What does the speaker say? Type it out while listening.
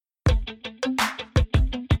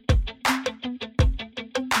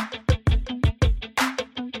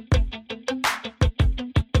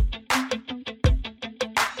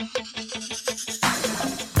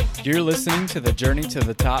You're listening to the Journey to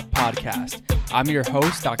the Top podcast. I'm your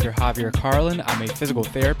host, Dr. Javier Carlin. I'm a physical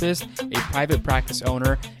therapist, a private practice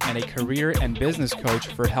owner, and a career and business coach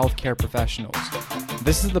for healthcare professionals.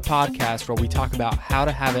 This is the podcast where we talk about how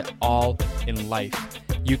to have it all in life.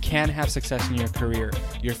 You can have success in your career,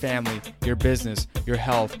 your family, your business, your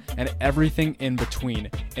health, and everything in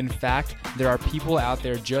between. In fact, there are people out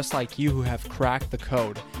there just like you who have cracked the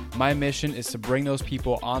code. My mission is to bring those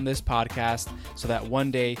people on this podcast so that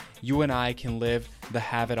one day you and I can live the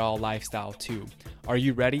have it all lifestyle too. Are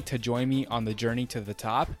you ready to join me on the journey to the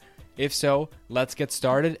top? If so, let's get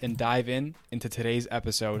started and dive into today's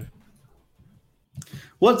episode.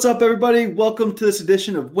 What's up, everybody? Welcome to this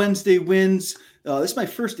edition of Wednesday Wins. This is my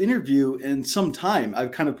first interview in some time.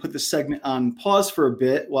 I've kind of put this segment on pause for a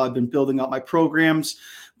bit while I've been building out my programs,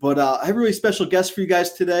 but I have a really special guest for you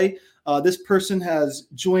guys today. This person has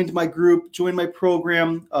joined my group, joined my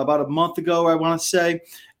program about a month ago, I want to say,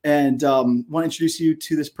 and want to introduce you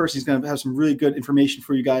to this person. He's going to have some really good information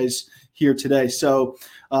for you guys here today. So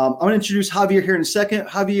I'm going to introduce Javier here in a second.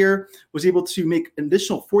 Javier was able to make an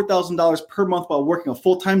additional $4,000 per month while working a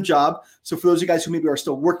full-time job. So for those of you guys who maybe are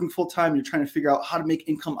still working full-time, you're trying to figure out how to make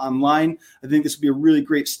income online, I think this will be a really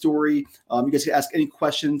great story. You guys can ask any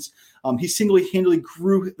questions. He single-handedly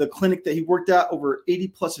grew the clinic that he worked at over 80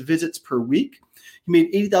 plus visits per week. He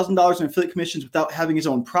made $80,000 in affiliate commissions without having his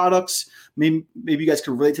own products. Maybe you guys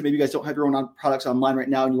can relate to, maybe you guys don't have your own products online right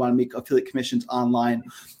now and you want to make affiliate commissions online.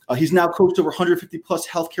 He's now coached over 150 plus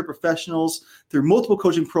healthcare professionals through multiple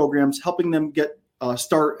coaching programs, helping them get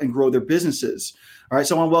start and grow their businesses. All right,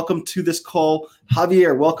 so I want to welcome to this call,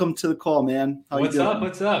 Javier. Welcome to the call, man. How What's up?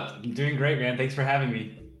 What's up? I'm doing great, man. Thanks for having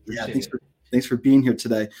me. Thanks for being here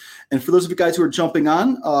today. And for those of you guys who are jumping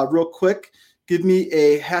on, real quick, give me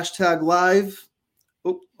a hashtag live.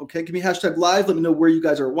 Oh, okay. Give me a hashtag live. Let me know where you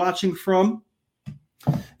guys are watching from.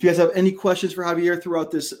 If you guys have any questions for Javier throughout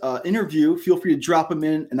this interview, feel free to drop them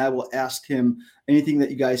in and I will ask him anything that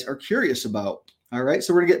you guys are curious about. All right.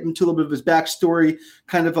 So we're going to get into a little bit of his backstory,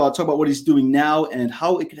 kind of talk about what he's doing now and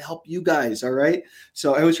how it could help you guys. All right.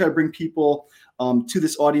 So I always try to bring people to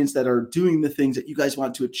this audience that are doing the things that you guys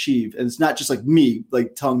want to achieve. And it's not just like me,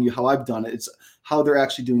 like telling you how I've done it. It's how they're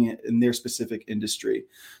actually doing it in their specific industry.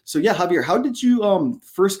 So yeah, Javier, how did you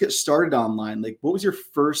first get started online? Like what was your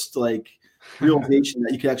first realization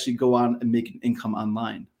that you could actually go on and make an income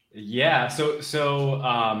online? Yeah. So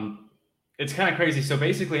it's kind of crazy. So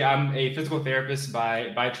basically I'm a physical therapist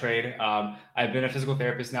by trade. I've been a physical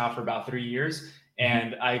therapist now for about 3 years.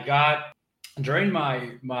 And I got, during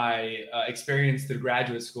my experience through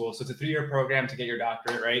graduate school, so it's a 3-year program to get your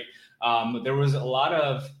doctorate, right? There was a lot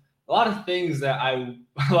of things I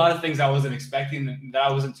wasn't expecting, that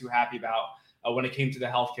I wasn't too happy about when it came to the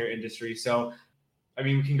healthcare industry. So, I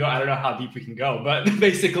mean, we can go, I don't know how deep we can go, but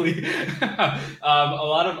basically a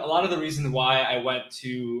lot of the reason why I went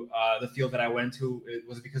to the field that I went to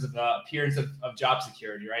was because of the appearance of job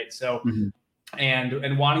security, right? So,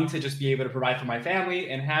 and wanting to just be able to provide for my family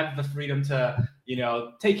and have the freedom to,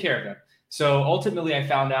 take care of them. So ultimately I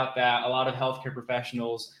found out that a lot of healthcare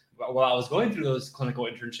professionals, while I was going through those clinical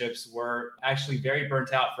internships, were actually very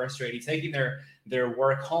burnt out, frustrated, taking their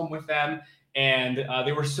work home with them. And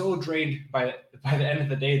they were so drained by the end of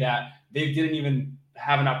the day that they didn't even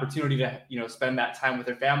have an opportunity to, spend that time with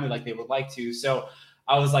their family like they would like to. So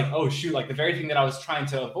I was like, oh shoot, like the very thing that I was trying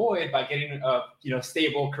to avoid by getting a,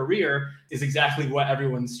 stable career is exactly what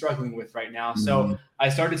everyone's struggling with right now. Mm-hmm. So I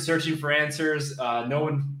started searching for answers. No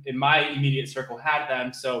one in my immediate circle had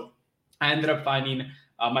them. So I ended up finding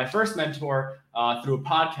my first mentor through a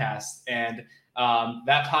podcast, and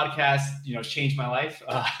that podcast, changed my life.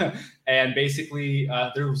 And basically,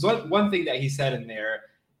 there was one thing that he said in there.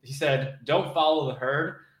 He said, "Don't follow the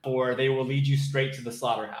herd, or they will lead you straight to the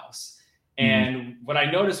slaughterhouse." And what I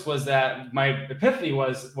noticed was that my epiphany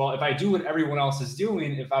was, well, if I do what everyone else is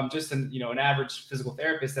doing, if I'm just an average physical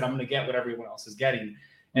therapist, then I'm going to get what everyone else is getting.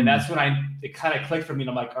 And that's when it kind of clicked for me. And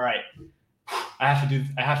I'm like, all right, I have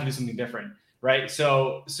to do something different. Right.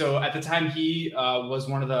 So at the time, he was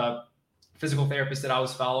one of the physical therapists that I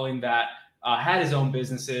was following that had his own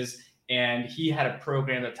businesses, and he had a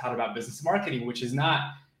program that taught about business marketing, which is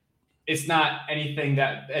it's not anything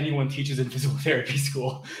that anyone teaches in physical therapy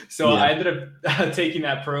school. So I ended up taking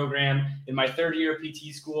that program in my 3rd year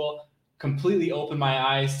PT school, completely opened my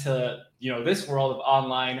eyes to, this world of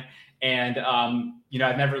online. And,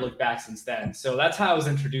 I've never looked back since then. So that's how I was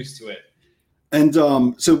introduced to it. And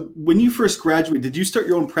so when you first graduated, did you start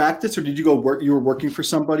your own practice, or did you go work? You were working for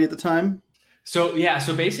somebody at the time? So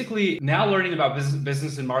basically now learning about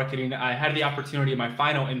business and marketing, I had the opportunity in my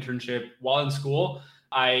final internship while in school.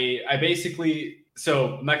 I basically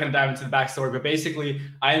So I'm not going to dive into the backstory, but basically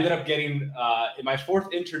I ended up getting in my fourth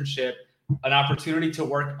internship an opportunity to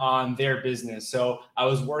work on their business. So I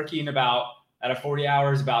was working out of 40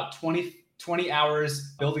 hours, about 20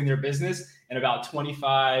 hours building their business, and about 20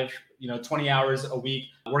 hours a week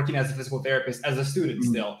working as a physical therapist as a student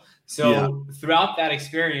still. So throughout that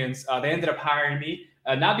experience, they ended up hiring me.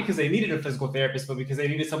 Not because they needed a physical therapist, but because they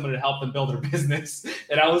needed someone to help them build their business.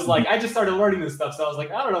 And I was like, I just started learning this stuff. So I was like,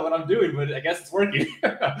 I don't know what I'm doing, but I guess it's working.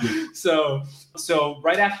 So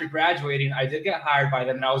right after graduating, I did get hired by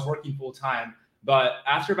them and I was working full time. But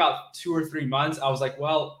after about 2 or 3 months, I was like,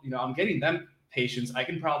 well, I'm getting them patients. I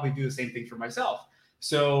can probably do the same thing for myself.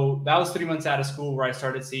 So that was 3 months out of school where I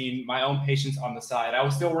started seeing my own patients on the side. I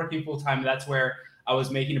was still working full time. That's where I was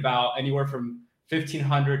making about anywhere from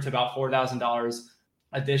 $1,500 to about $4,000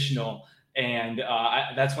 additional. And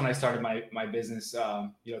that's when I started my business,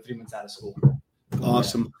 3 months out of school.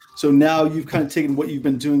 Awesome. So now you've kind of taken what you've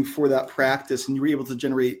been doing for that practice and you were able to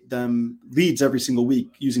generate them leads every single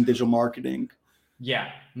week using digital marketing. Yeah.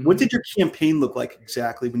 Mm-hmm. What did your campaign look like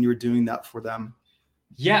exactly when you were doing that for them?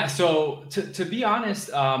 Yeah. So to be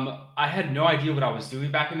honest, I had no idea what I was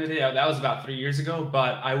doing back in the day. That was about 3 years ago,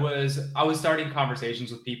 but I was starting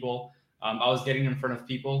conversations with people. I was getting in front of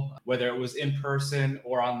people, whether it was in person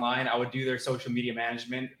or online. I would do their social media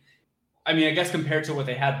management. I mean, I guess compared to what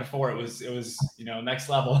they had before, it was next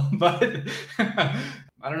level. But I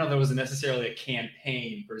don't know if there was necessarily a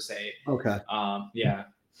campaign per se. Okay. Yeah.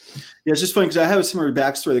 Yeah, it's just funny because I have a similar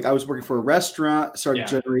backstory. Like I was working for a restaurant, started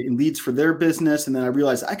generating leads for their business, and then I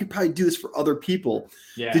realized I could probably do this for other people.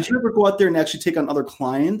 Yeah. Did you ever go out there and actually take on other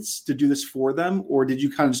clients to do this for them, or did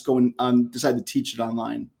you kind of just go and decide to teach it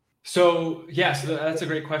online? So that's a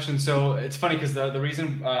great question. So it's funny because the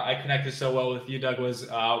reason I connected so well with you, Doug, was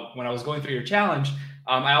when I was going through your challenge.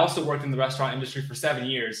 I also worked in the restaurant industry for 7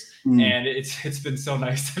 years, and it's been so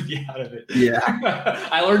nice to be out of it. Yeah,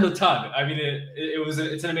 I learned a ton. I mean,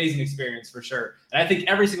 it's an amazing experience for sure. And I think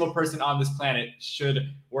every single person on this planet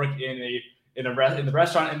should work in the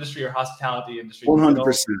restaurant industry or hospitality industry.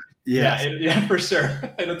 100%. Yeah, for sure.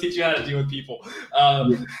 It'll teach you how to deal with people.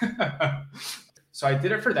 So I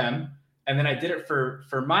did it for them, and then I did it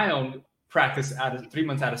for my own practice 3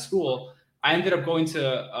 months out of school. I ended up going to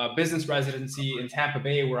a business residency in Tampa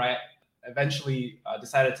Bay where I eventually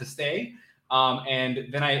decided to stay.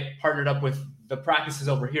 And then I partnered up with the practices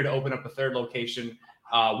over here to open up a third location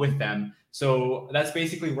with them. So that's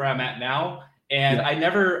basically where I'm at now. And I've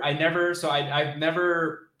never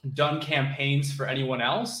done campaigns for anyone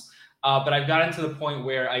else. But I've gotten to the point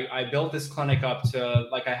where I built this clinic up to,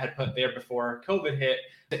 like I had put there before COVID hit,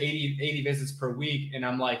 to 80 visits per week. And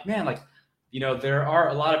I'm like, man, there are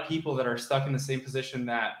a lot of people that are stuck in the same position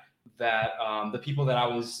that the people that I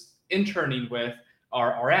was interning with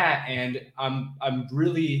are at. And I'm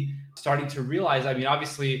really starting to realize, I mean,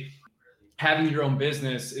 obviously having your own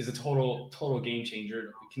business is a total game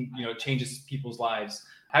changer. It changes people's lives.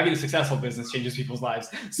 Having a successful business changes people's lives.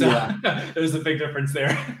 So there's a big difference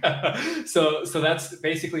there. So that's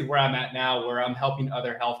basically where I'm at now, where I'm helping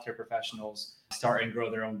other healthcare professionals start and grow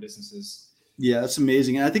their own businesses. Yeah, that's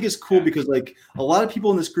amazing. And I think it's cool because a lot of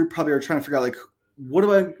people in this group probably are trying to figure out what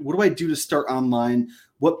do I do to start online?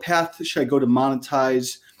 What path should I go to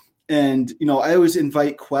monetize? And, I always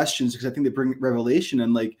invite questions because I think they bring revelation.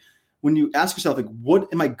 And when you ask yourself, what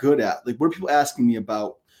am I good at? What are people asking me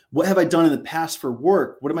about? What have I done in the past for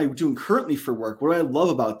work? What am I doing currently for work? What do I love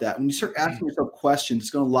about that? When you start asking yourself questions,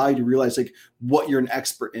 it's going to allow you to realize what you're an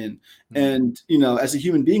expert in. And, as a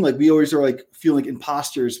human being, we always are feel like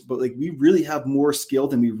imposters, but we really have more skill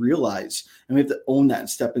than we realize. And we have to own that and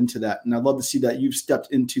step into that. And I'd love to see that you've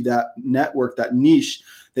stepped into that network, that niche,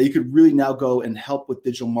 that you could really now go and help with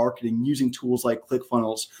digital marketing using tools like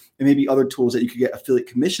ClickFunnels and maybe other tools that you could get affiliate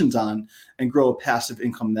commissions on and grow a passive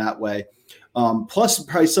income that way. Plus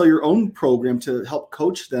probably sell your own program to help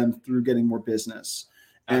coach them through getting more business.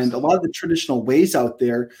 Absolutely. And a lot of the traditional ways out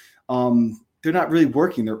there, they're not really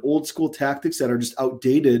working. They're old school tactics that are just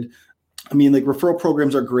outdated. I mean, referral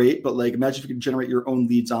programs are great, but imagine if you could generate your own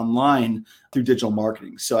leads online through digital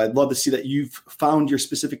marketing. So I'd love to see that you've found your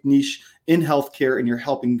specific niche in healthcare and you're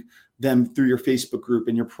helping them through your Facebook group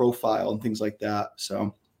and your profile and things like that.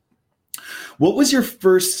 So what was your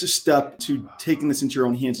first step to taking this into your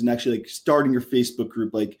own hands and actually starting your Facebook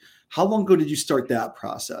group? How long ago did you start that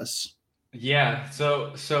process? Yeah.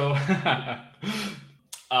 So for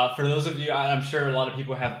those of you, I'm sure a lot of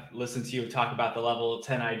people have listened to you talk about the level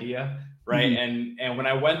 10 idea, right? Mm-hmm. And when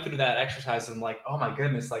I went through that exercise, I'm like, oh my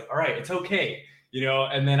goodness, all right, it's okay.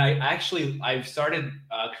 And then I started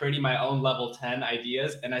creating my own level 10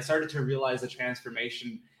 ideas, and I started to realize the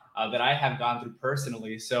transformation that I have gone through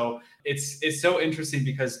personally. So it's so interesting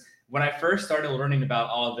because when I first started learning about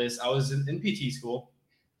all of this, I was in PT school.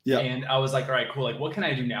 Yeah. And I was like, all right, cool. Like, what can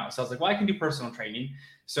I do now? So I was like, well, I can do personal training.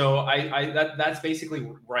 So that's basically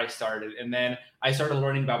where I started. And then I started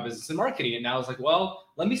learning about business and marketing. And I was like, well,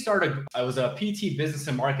 let me start I was a PT business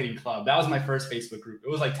and marketing club. That was my first Facebook group. It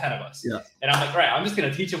was like 10 of us. Yeah. And I'm like, all right, I'm just going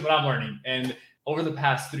to teach them what I'm learning. And over the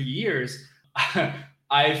past 3 years,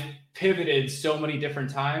 I've pivoted so many different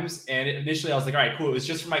times. And initially I was like, all right, cool. It was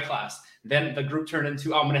just for my class. Then the group turned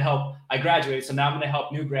into, I'm going to help. I graduated. So now I'm going to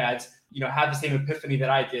help new grads, have the same epiphany that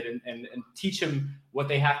I did and teach them what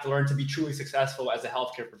they have to learn to be truly successful as a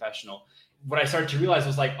healthcare professional. What I started to realize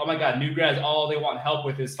was like, oh my God, new grads, all they want help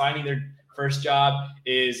with is finding their first job,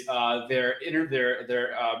 is their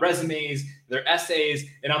resumes, their essays.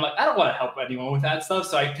 And I'm like, I don't want to help anyone with that stuff.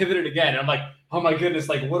 So I pivoted again. And I'm like, oh my goodness,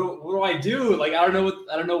 like, what do I do? Like, I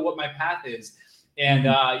don't know what my path is. And,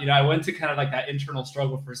 I went to kind of like that internal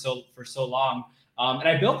struggle for so long. And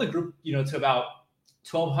I built the group, to about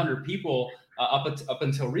 1,200 people up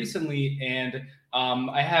until recently. And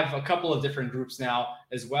I have a couple of different groups now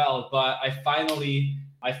as well. But I finally,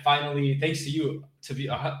 thanks to you, to be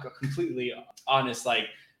completely honest, like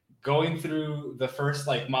going through the first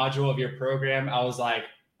like module of your program, I was like,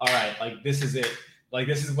 all right, like this is it. Like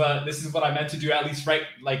this is what I meant to do, at least right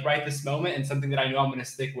this moment, and something that I know I'm going to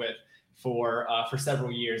stick with for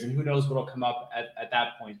several years. And who knows what'll come up at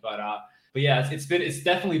that point. But yeah, it's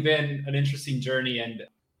definitely been an interesting journey. And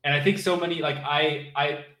I think so many, like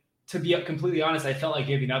I to be completely honest, I felt like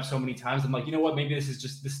giving up so many times. I'm like, you know what, maybe this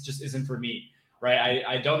just isn't for me. Right.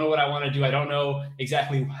 I don't know what I want to do. I don't know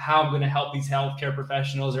exactly how I'm going to help these healthcare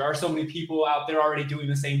professionals. There are so many people out there already doing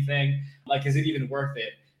the same thing. Like, is it even worth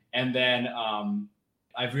it? And then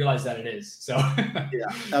I've realized that it is. So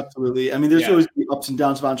yeah, absolutely. I mean, there's always the ups and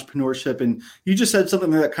downs of entrepreneurship. And you just said something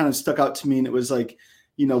that kind of stuck out to me. And it was like,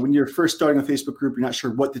 when you're first starting a Facebook group, you're not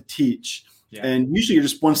sure what to teach. Yeah. And usually you're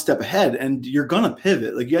just one step ahead and you're going to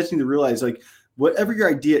pivot. Like, you guys need to realize, like, whatever your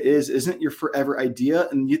idea isn't your forever idea.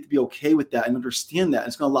 And you have to be okay with that and understand that.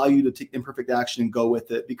 It's going to allow you to take imperfect action and go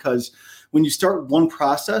with it. Because when you start one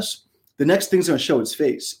process, the next thing's going to show its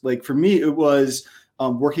face. Like for me, it was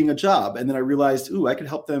working a job. And then I realized, I could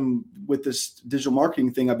help them with this digital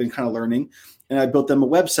marketing thing I've been kind of learning. And I built them a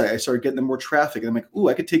website. I started getting them more traffic. And I'm like,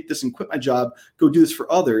 I could take this and quit my job, go do this for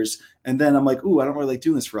others. And then I'm like, I don't really like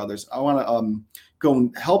doing this for others. I want to go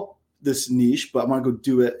and help this niche, but I want to go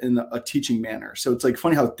do it in a teaching manner. So it's like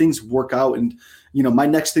funny how things work out. And, my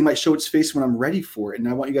next thing might show its face when I'm ready for it. And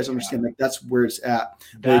I want you guys to understand like that's where it's at.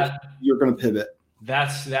 Like, you're going to pivot.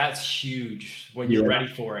 That's huge when you're ready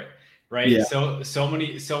for it. Right. Yeah. So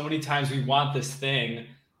many times we want this thing.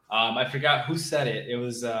 I forgot who said it. It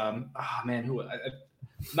was, I'm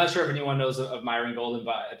not sure if anyone knows of Myron Golden,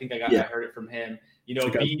 but I think I heard it from him. Be,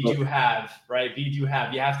 do, have, right? Be, do,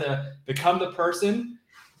 have. You have to become the person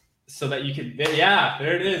so that you can,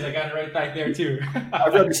 there it is. I got it right back there too.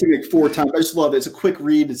 I've read this thing like 4 times. I just love it. It's a quick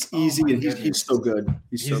read. It's easy, and he's so good.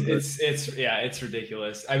 He's so good. It's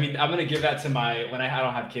ridiculous. I mean, I'm going to give that to I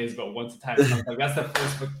don't have kids, but once a time, like that's the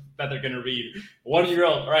first book that they're going to read.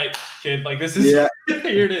 1-year-old, right, kid? Like this is,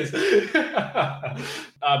 here it is.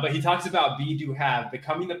 But he talks about be, do, have,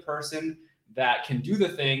 becoming the person that can do the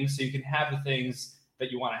things so you can have the things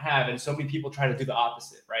that you want to have. And so many people try to do the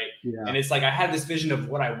opposite, right? Yeah. And it's like I had this vision of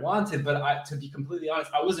what I wanted, but to be completely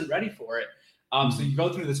honest, I wasn't ready for it. So you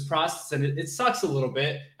go through this process and it sucks a little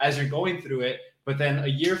bit as you're going through it. But then a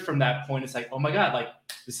year from that point, it's like, oh my God, like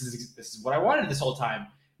this is what I wanted this whole time.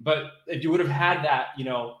 But if you would have had that,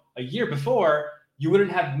 a year before, you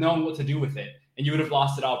wouldn't have known what to do with it, and you would have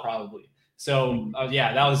lost it all probably. So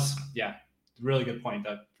that was really good point,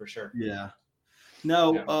 for sure. Yeah.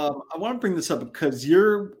 Now, I want to bring this up because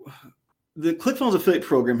the ClickFunnels affiliate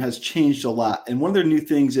program has changed a lot. And one of their new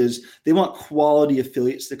things is they want quality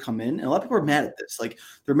affiliates to come in. And a lot of people are mad at this. Like,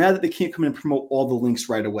 they're mad that they can't come in and promote all the links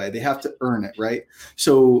right away. They have to earn it, right?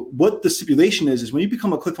 So what the stipulation is when you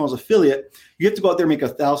become a ClickFunnels affiliate, you have to go out there and make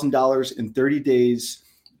 $1,000 in 30 days.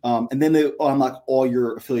 And then they unlock all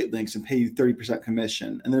your affiliate links and pay you 30%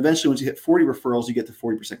 commission. And then eventually, once you hit 40 referrals, you get the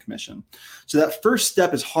 40% commission. So that first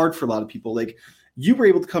step is hard for a lot of people. Like, you were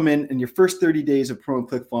able to come in your first 30 days of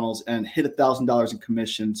promoting ClickFunnels and hit $1,000 in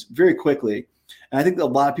commissions very quickly. And I think that a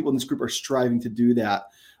lot of people in this group are striving to do that.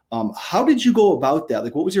 How did you go about that?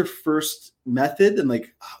 Like, what was your first method? And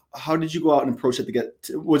like, how did you go out and approach it to get,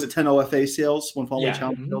 was it 10 OFA sales, One Funnel Away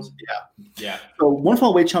Challenge sales? Yeah. So One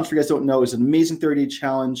Funnel Away Challenge, for you guys don't know, is an amazing 30-day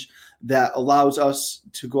challenge that allows us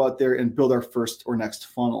to go out there and build our first or next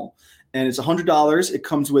funnel. And it's $100. It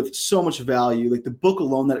comes with so much value. Like the book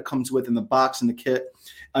alone that it comes with in the box and the kit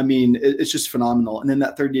I mean, it's just phenomenal. And then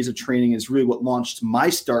that 30 days of training is really what launched my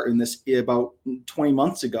start in this about 20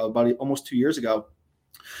 months ago, about almost 2 years ago.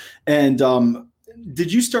 And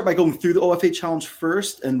did you start by going through the OFA challenge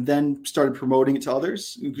first and then started promoting it to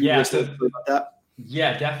others? Yeah. About that?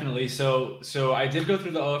 Yeah, definitely. So I did go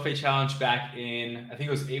through the OFA challenge back in, I think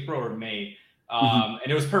it was April or May. And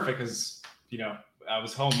it was perfect because, I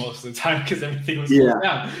was home most of the time because everything was closed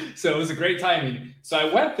down. So it was a great timing. So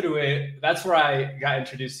I went through it. That's where I got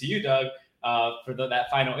introduced to you, Doug, for that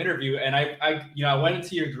final interview. And I went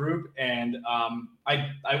into your group and I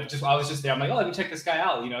was just there. I'm like, oh, let me check this guy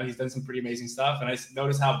out. He's done some pretty amazing stuff. And I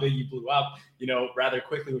noticed how big you blew up, rather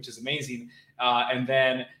quickly, which is amazing. And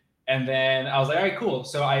then I was like, all right, cool.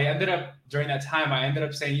 So I ended up, during that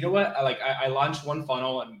time, saying, you know what? I launched one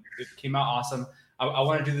funnel and it came out awesome. I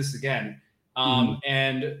want to do this again.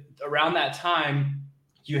 And around that time,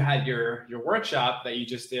 you had your workshop that you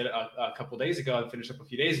just did a couple of days ago and finished up a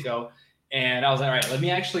few days ago. And I was like, all right, let me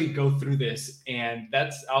actually go through this. And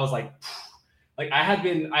I was like I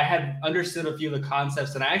had understood a few of the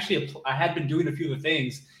concepts, and I had been doing a few of the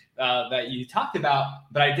things that you talked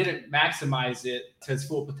about, but I didn't maximize it to its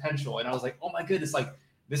full potential. And I was like, oh my goodness,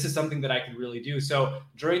 this is something that I could really do. So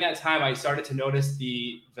during that time, I started to notice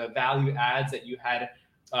the value adds that you had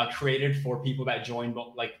created for people that joined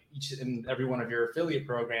each and every one of your affiliate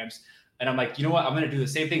programs. And I'm like, you know what, I'm going to do the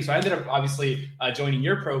same thing. So I ended up obviously joining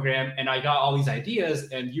your program, and I got all these ideas,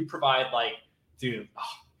 and you provide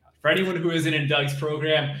for anyone who isn't in Doug's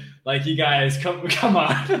program, you guys come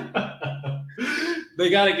on. They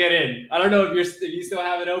got to get in. I don't know if you still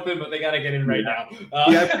have it open, but they got to get in right now.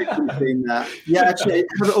 I appreciate saying that. Yeah, actually, I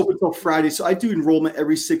have it open until Friday. So I do enrollment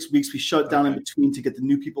every 6 weeks. We shut it down in between to get the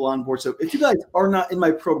new people on board. So if you guys are not in my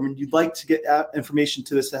program and you'd like to get information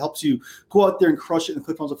to this that helps you go out there and crush it in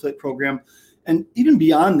the ClickFunnels affiliate program, and even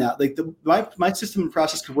beyond that, my system and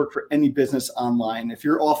process could work for any business online. If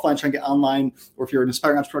you're offline trying to get online, or if you're an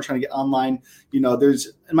aspiring entrepreneur trying to get online,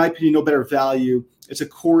 there's, in my opinion, no better value. It's a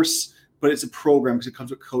course, but it's a program because it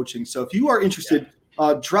comes with coaching. So if you are interested,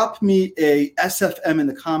 drop me a SFM in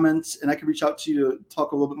the comments, and I can reach out to you to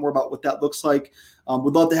talk a little bit more about what that looks like.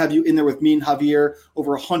 Would love to have you in there with me and Javier,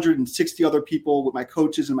 over 160 other people with my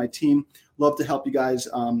coaches and my team. Love to help you guys.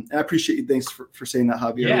 And I appreciate you. Thanks for saying that,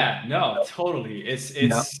 Javier. Yeah, no, totally. It's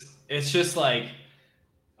just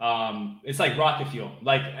it's like rocket fuel.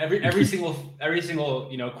 Every single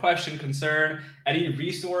question, concern, any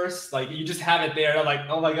resource, you just have it there. I'm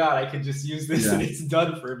oh my God, I could just use this and it's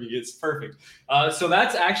done for me. It's perfect. So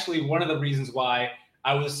that's actually one of the reasons why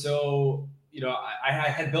I was so, I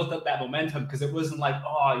had built up that momentum, because it wasn't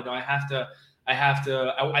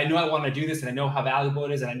I know I want to do this, and I know how valuable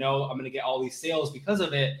it is, and I know I'm going to get all these sales because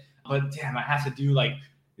of it. But damn, I have to do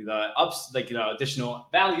the ups, additional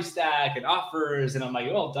value stack and offers. And I'm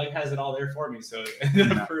like, well, Doug has it all there for me. So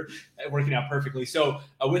working out perfectly. So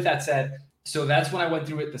with that said, so that's when I went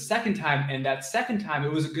through it the second time. And that second time,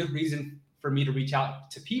 it was a good reason for me to reach out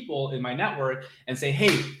to people in my network and say,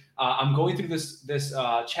 hey, I'm going through this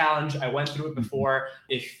challenge. I went through it before.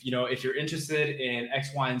 If you're interested in X,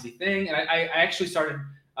 Y, and Z thing. And I actually started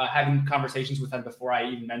having conversations with them before I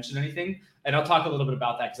even mentioned anything. And I'll talk a little bit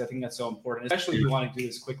about that, because I think that's so important, especially if you want to do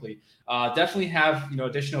this quickly. Definitely have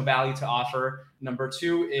additional value to offer. Number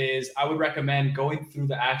two is I would recommend going through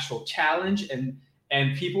the actual challenge,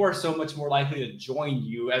 and people are so much more likely to join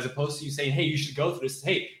you, as opposed to you saying, hey, you should go through this.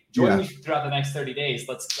 Hey, join me throughout the next 30 days.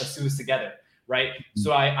 Let's do this together. Right.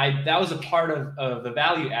 So I that was a part of the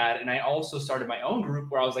value add. And I also started my own group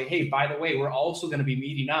where I was like, hey, by the way, we're also going to be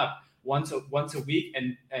meeting up once a week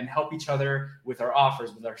and help each other with our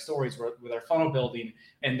offers, with our stories, with our funnel building.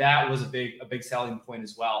 And that was a big selling point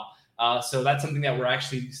as well. So that's something that we're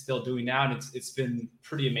actually still doing now. And it's been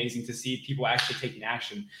pretty amazing to see people actually taking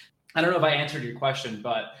action. I don't know if I answered your question,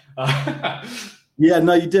 but yeah,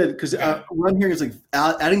 no, you did. Because what I'm hearing is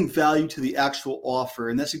adding value to the actual offer.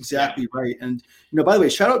 And that's exactly right. And, by the way,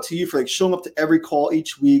 shout out to you for showing up to every call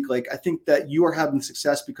each week. I think that you are having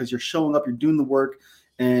success because you're showing up, you're doing the work.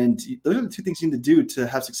 And those are the two things you need to do to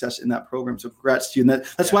have success in that program. So congrats to you. And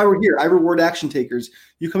that's why we're here. I reward action takers.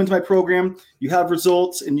 You come into my program, you have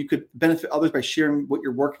results, and you could benefit others by sharing what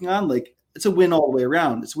you're working on. It's a win all the way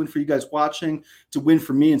around. It's a win for you guys watching. It's a win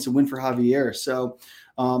for me. And it's a win for Javier. So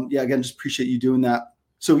again, just appreciate you doing that.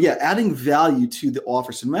 So adding value to the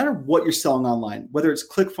offer. So no matter what you're selling online, whether it's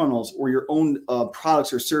ClickFunnels or your own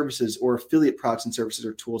products or services, or affiliate products and services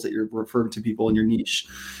or tools that you're referring to people in your niche,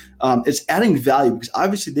 it's adding value, because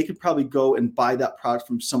obviously they could probably go and buy that product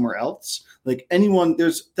from somewhere else.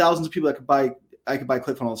 There's thousands of people that I could buy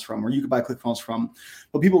ClickFunnels from, or you could buy ClickFunnels from,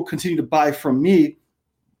 but people continue to buy from me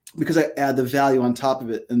because I add the value on top of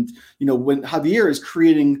it. And, when Javier is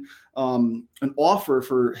creating an offer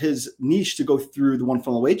for his niche to go through the One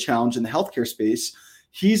Funnel Away Challenge in the healthcare space,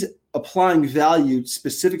 he's applying value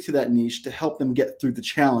specific to that niche to help them get through the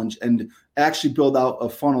challenge and actually build out a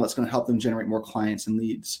funnel that's going to help them generate more clients and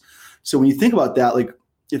leads. So when you think about that, like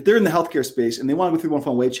if they're in the healthcare space and they want to go through the One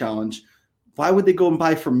Funnel Away Challenge, why would they go and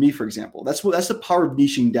buy from me, for example? That's the power of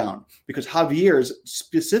niching down, because Javier is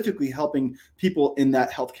specifically helping people in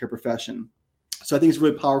that healthcare profession. So I think it's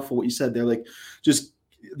really powerful what you said there. Like just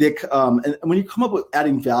and when you come up with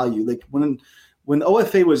adding value, like when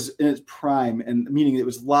OFA was in its prime, and meaning it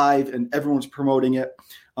was live and everyone was promoting it,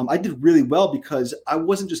 I did really well because I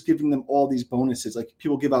wasn't just giving them all these bonuses. Like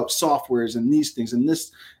people give out softwares and these things and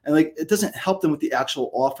this, and like it doesn't help them with the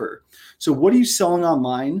actual offer. So what are you selling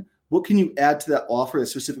online? What can you add to that offer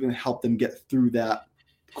that's specifically going to help them get through that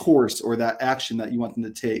course or that action that you want them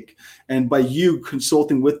to take? And by you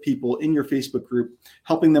consulting with people in your Facebook group,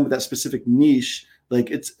 helping them with that specific niche, like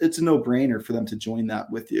it's a no-brainer for them to join that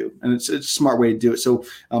with you. And it's a smart way to do it. So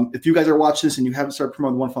if you guys are watching this and you haven't started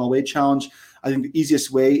promoting the One Funnel Away Challenge, I think the easiest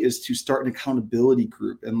way is to start an accountability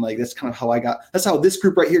group. And like, that's kind of that's how this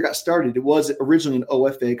group right here got started. It was originally an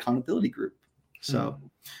OFA accountability group. So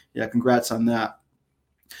yeah, congrats on that.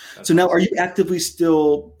 So now, are you actively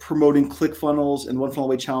still promoting ClickFunnels and One Funnel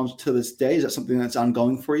Away Challenge to this day? Is that something that's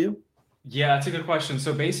ongoing for you? Yeah, that's a good question.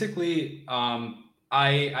 So basically, I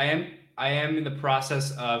am in the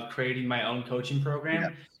process of creating my own coaching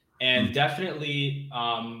program, and definitely,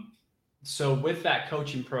 so with that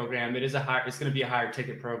coaching program, it's going to be a higher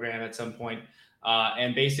ticket program at some point.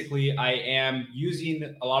 And basically, I am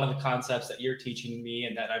using a lot of the concepts that you're teaching me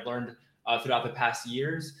and that I've learned throughout the past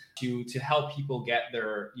years to help people get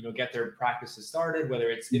their practices started,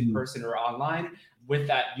 whether it's in person or online, with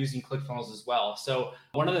that using ClickFunnels as well. So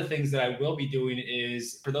one of the things that I will be doing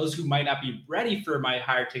is, for those who might not be ready for my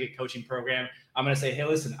higher ticket coaching program, I'm going to say, hey,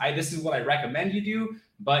 listen, this is what I recommend you do.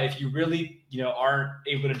 But if you really, aren't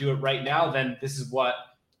able to do it right now, then this is what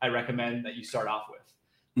I recommend that you start off with.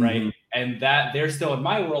 Right. And that they're still in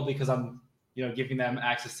my world because I'm, giving them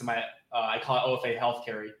access to my, I call it OFA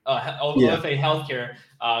healthcare, OFA healthcare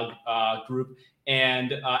group.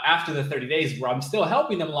 And after the 30 days where I'm still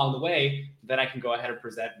helping them along the way, then I can go ahead and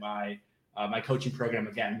present my coaching program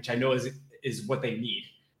again, which I know is what they need.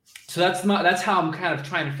 So that's how I'm kind of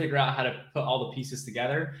trying to figure out how to put all the pieces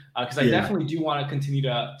together. Because I definitely do want to continue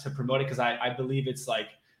to promote it, because I believe it's like,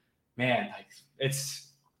 man, like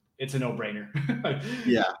it's a no-brainer.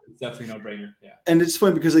 Yeah. It's definitely a no-brainer. Yeah. And it's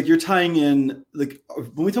funny because like you're tying in, like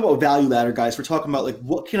when we talk about value ladder, guys, we're talking about like,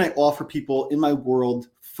 what can I offer people in my world,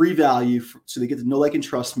 free value, so they get to know, like, and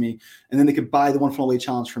trust me. And then they could buy the One Funnel Away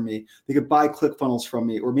Challenge from me. They could buy ClickFunnels from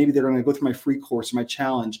me, or maybe they're going to go through my free course or my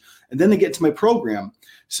challenge, and then they get to my program.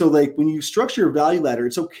 So like when you structure your value ladder,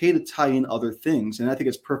 it's okay to tie in other things. And I think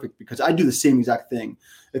it's perfect because I do the same exact thing.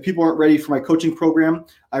 If people aren't ready for my coaching program,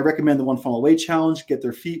 I recommend the One Funnel Away Challenge, get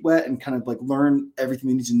their feet wet and kind of like learn everything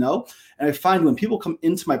they need to know. And I find when people come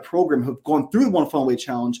into my program who have gone through the One Funnel Away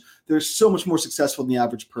Challenge, they're so much more successful than the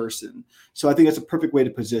average person. So I think that's a perfect way to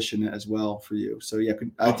position it as well for you. So yeah,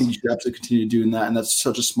 I think you should absolutely continue doing that. And that's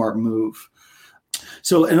such a smart move.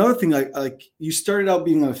 So another thing, like you started out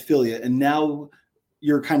being an affiliate, and now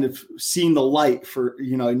you're kind of seeing the light for,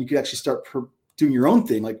 and you could actually start doing your own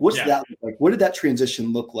thing. Like, what's that like? What did that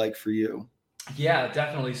transition look like for you? Yeah,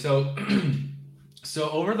 definitely. So,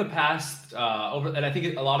 over the past, and I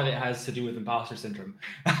think a lot of it has to do with imposter syndrome,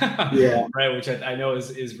 yeah, right? Which I know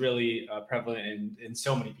is really prevalent in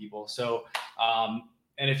so many people. So,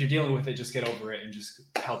 and if you're dealing with it, just get over it and just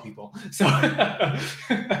help people. So,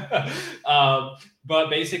 but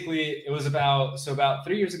basically it was about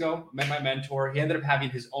 3 years ago, met my mentor. He ended up having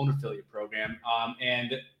his own affiliate program.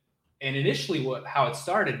 And initially how it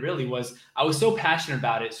started really was, I was so passionate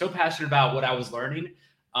about it, so passionate about what I was learning,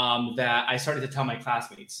 that I started to tell my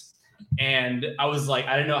classmates. And I was like,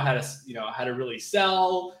 I didn't know how to really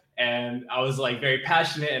sell. And I was like very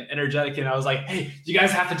passionate and energetic. And I was like, hey, you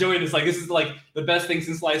guys have to join this. Like, this is like the best thing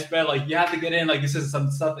since sliced bread. Like, you have to get in. Like, this is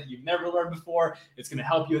some stuff that you've never learned before. It's going to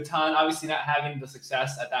help you a ton. Obviously not having the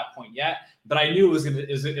success at that point yet, but I knew it was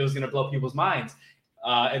going to blow people's minds.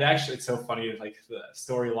 And actually, it's so funny, like the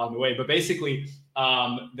story along the way. But basically,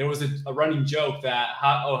 there was a running joke that,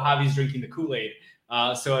 Javi's drinking the Kool-Aid.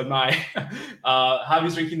 So at my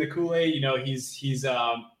Javi's drinking the Kool-Aid,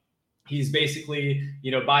 he's basically,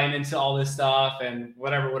 buying into all this stuff and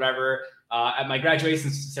whatever. at my graduation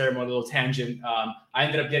ceremony, a little tangent, I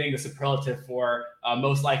ended up getting the superlative for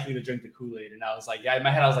most likely to drink the Kool-Aid. And I was like, yeah, in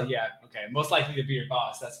my head, I was like, yeah, okay, most likely to be your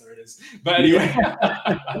boss. That's what it is. But anyway,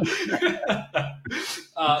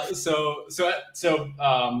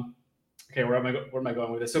 okay, where am I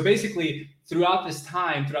going with this? So basically, throughout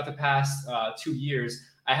the past 2 years,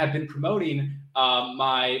 I have been promoting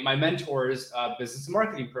my mentor's business and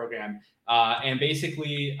marketing program. And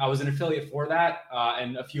basically, I was an affiliate for that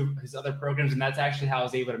and a few of his other programs. And that's actually how I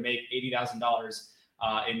was able to make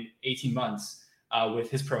 $80,000 in 18 months with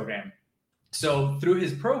his program. So through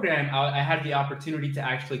his program, I had the opportunity to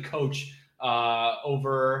actually coach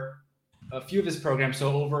over a few of his programs.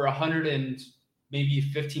 So over 100 and maybe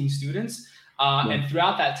 15 students. And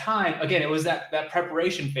throughout that time, again, it was that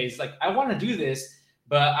preparation phase. Like, I want to do this,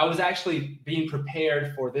 but I was actually being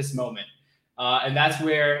prepared for this moment. And that's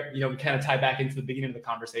where, we kind of tie back into the beginning of the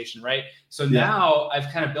conversation, right? So now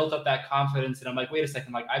I've kind of built up that confidence and I'm like, wait a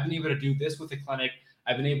second, like, I've been able to do this with the clinic.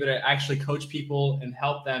 I've been able to actually coach people and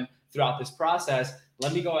help them throughout this process.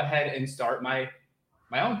 Let me go ahead and start my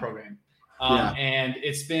own program. And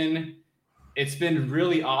it's been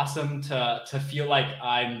really awesome to feel like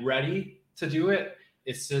I'm ready to do it.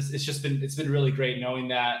 It's been really great knowing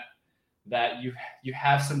that you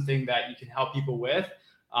have something that you can help people with.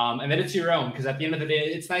 And then it's your own, because at the end of the day,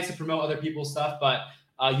 it's nice to promote other people's stuff, but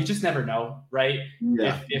you just never know, right?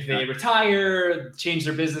 Yeah. If they retire, change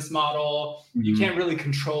their business model, you can't really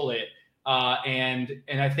control it. And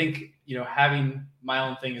I think, having my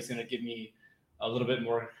own thing is going to give me a little bit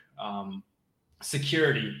more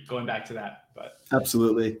security, going back to that. But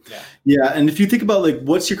absolutely. Yeah. And if you think about, like,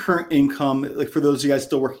 what's your current income, like, for those of you guys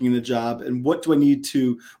still working in a job, and what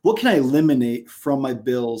can I eliminate from my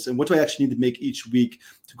bills, and what do I actually need to make each week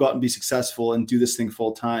to go out and be successful and do this thing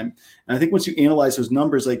full time? And I think once you analyze those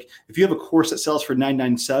numbers, like, if you have a course that sells for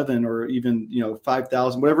 $997 or even,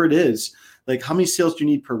 $5,000, whatever it is, like, how many sales do you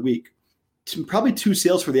need per week? Probably 2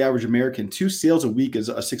 sales for the average American. 2 sales a week is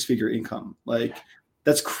a 6-figure income. Like,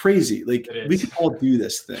 that's crazy. Like, we can all do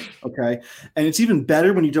this thing. Okay. And it's even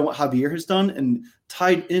better when you do what Javier has done and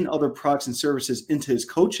tied in other products and services into his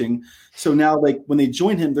coaching. So now, like, when they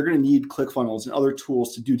join him, they're going to need ClickFunnels and other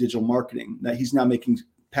tools to do digital marketing that he's now making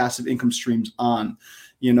passive income streams on,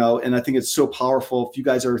 and I think it's so powerful. If you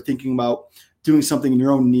guys are thinking about doing something in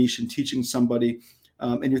your own niche and teaching somebody,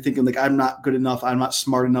 and you're thinking, like, I'm not good enough, I'm not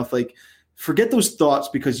smart enough, like, forget those thoughts,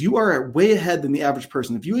 because you are way ahead than the average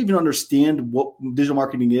person. If you even understand what digital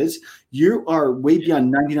marketing is, you are way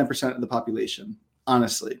beyond 99% of the population,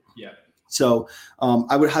 honestly. Yeah. So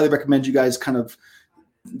I would highly recommend you guys kind of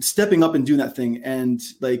stepping up and doing that thing and,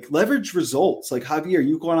 like, leverage results. Like, Javier,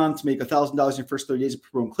 you've gone on to make $1,000 in your first 30 days of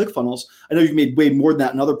promoting ClickFunnels. I know you've made way more than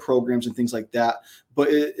that in other programs and things like that. But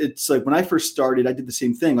it's like, when I first started, I did the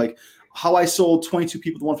same thing. Like, how I sold 22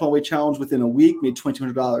 people the One Funnel Away Challenge within a week, made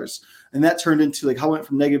 $2,200. And that turned into, like, how I went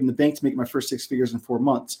from negative in the bank to making my first 6 figures in 4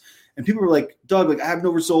 months. And people were like, Doug, like, I have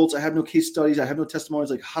no results. I have no case studies. I have no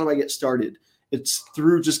testimonials. Like, how do I get started? It's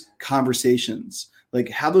through just conversations. Like,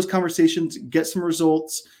 have those conversations, get some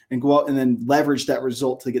results, and go out and then leverage that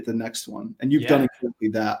result to get the next one. And you've done exactly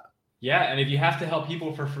that. Yeah. And if you have to help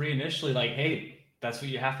people for free initially, like, hey, that's what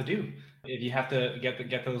you have to do. If you have to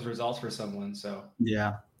get those results for someone. So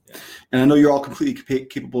yeah. And I know you're all completely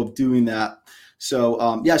capable of doing that. So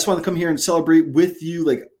I just want to come here and celebrate with you.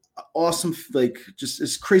 Like, awesome. Like, just,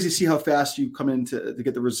 it's crazy to see how fast you come in to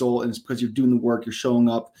get the result. And it's because you're doing the work, you're showing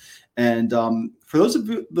up. And for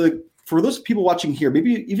those people watching here,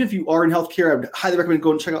 maybe even if you are in healthcare, I would highly recommend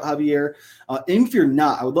going and check out Javier. And if you're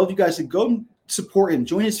not, I would love you guys to go and support him,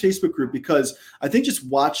 join his Facebook group, because I think just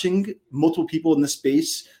watching multiple people in this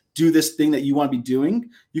space do this thing that you want to be doing,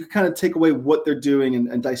 you can kind of take away what they're doing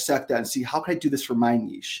and dissect that and see, how can I do this for my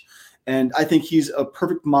niche? And I think he's a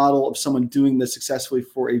perfect model of someone doing this successfully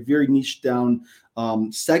for a very niche down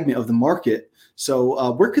segment of the market.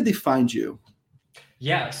 So where could they find you?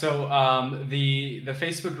 Yeah. So the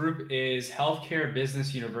Facebook group is Healthcare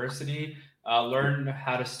Business University. Learn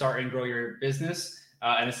how to start and grow your business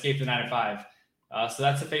and escape the 9-to-5. So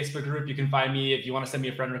that's a Facebook group. You can find me if you want to send me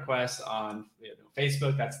a friend request on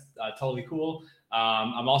Facebook. That's totally cool.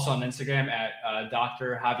 I'm also on Instagram at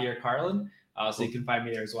Dr. Javier Carlin. So you can find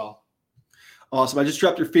me there as well. Awesome. I just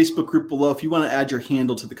dropped your Facebook group below. If you want to add your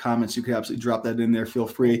handle to the comments, you can absolutely drop that in there. Feel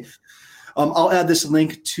free. I'll add this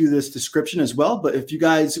link to this description as well. But if you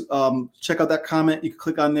guys check out that comment, you can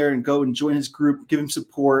click on there and go and join his group, give him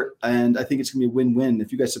support. And I think it's going to be a win-win.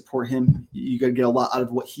 If you guys support him, you got to get a lot out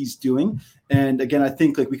of what he's doing. And again, I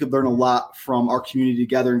think, like, we could learn a lot from our community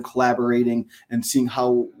together and collaborating and seeing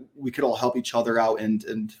how we could all help each other out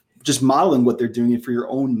and just modeling what they're doing for your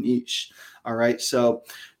own niche. All right. So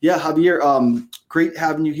yeah, Javier, great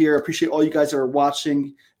having you here. I appreciate all you guys that are watching.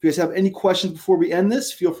 If you guys have any questions before we end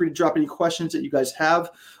this, feel free to drop any questions that you guys have.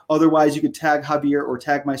 Otherwise, you could tag Javier or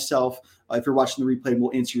tag myself if you're watching the replay, and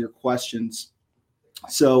we'll answer your questions.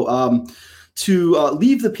 So to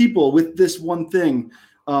leave the people with this one thing,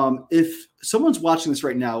 if someone's watching this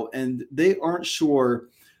right now and they aren't sure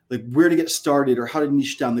like where to get started or how to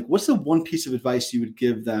niche down, like what's the one piece of advice you would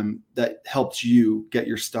give them that helped you get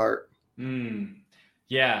your start?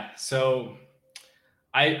 Yeah. So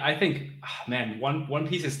I think, man, one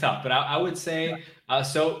piece is tough, but I would say,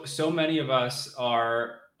 so many of us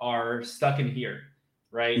are stuck in here.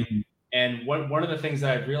 Right. Mm-hmm. And one of the things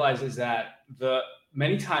that I've realized is that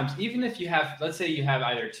many times, even if you have, let's say you have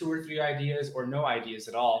either 2 or 3 ideas or no ideas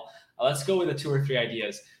at all, let's go with the 2 or 3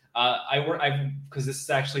 ideas. Because this is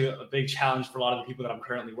actually a big challenge for a lot of the people that I'm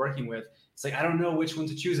currently working with. It's like, I don't know which one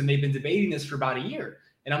to choose. And they've been debating this for about a year.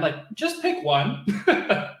 And I'm like, just pick one,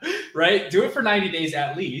 right? Do it for 90 days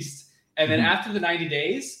at least. And then after the 90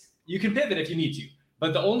 days, you can pivot if you need to.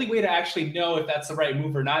 But the only way to actually know if that's the right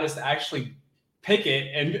move or not is to actually pick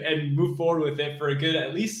it and move forward with it for a good,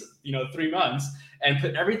 at least, 3 months, and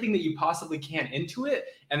put everything that you possibly can into it.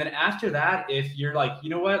 And then after that, if you're like, you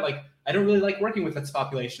know what, like, I don't really like working with this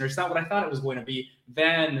population, or it's not what I thought it was going to be,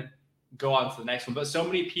 then go on to the next one. But so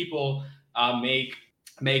many people make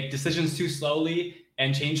decisions too slowly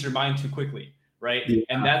and change their mind too quickly, right? Yeah.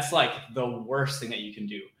 And that's like the worst thing that you can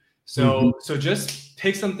do. So so just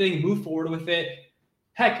pick something, move forward with it.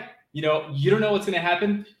 Heck, you don't know what's going to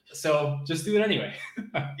happen, so just do it anyway.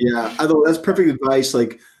 Yeah, I thought that's perfect advice.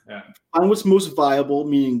 Like, find what's most viable,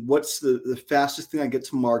 meaning what's the fastest thing I get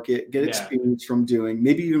to market, get experience from doing,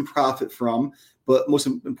 maybe even profit from, but most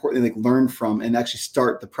importantly, like learn from and actually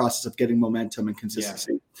start the process of getting momentum and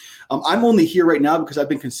consistency. Yeah. I'm only here right now because I've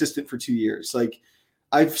been consistent for 2 years. Like,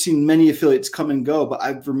 I've seen many affiliates come and go, but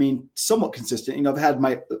I've remained somewhat consistent. I've had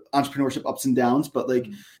my entrepreneurship ups and downs, but like,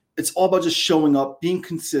 it's all about just showing up, being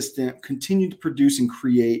consistent, continue to produce and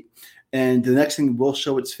create, and the next thing will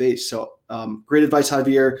show its face. So great advice,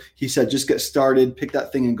 Javier. He said, just get started, pick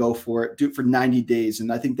that thing and go for it. Do it for 90 days.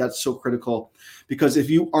 And I think that's so critical, because if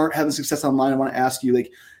you aren't having success online, I want to ask you,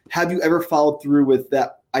 like, have you ever followed through with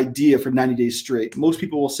that idea for 90 days straight? Most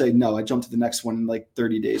people will say, no, I jumped to the next one in like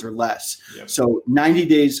 30 days or less. Yep. So 90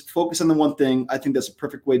 days, focus on the one thing. I think that's a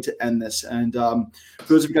perfect way to end this. And for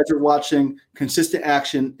those of you guys who are watching, consistent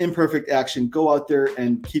action, imperfect action, go out there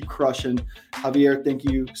and keep crushing. Javier, thank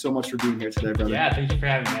you so much for being here today, brother. Yeah, thank you for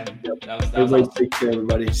having me, man. Yep. That was awesome. Take care,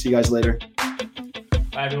 everybody. See you guys later.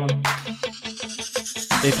 Bye, everyone.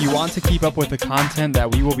 If you want to keep up with the content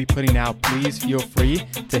that we will be putting out, please feel free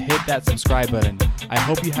to hit that subscribe button. I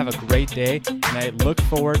hope you have a great day, and I look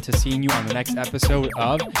forward to seeing you on the next episode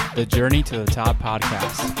of the Journey to the Top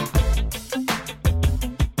podcast.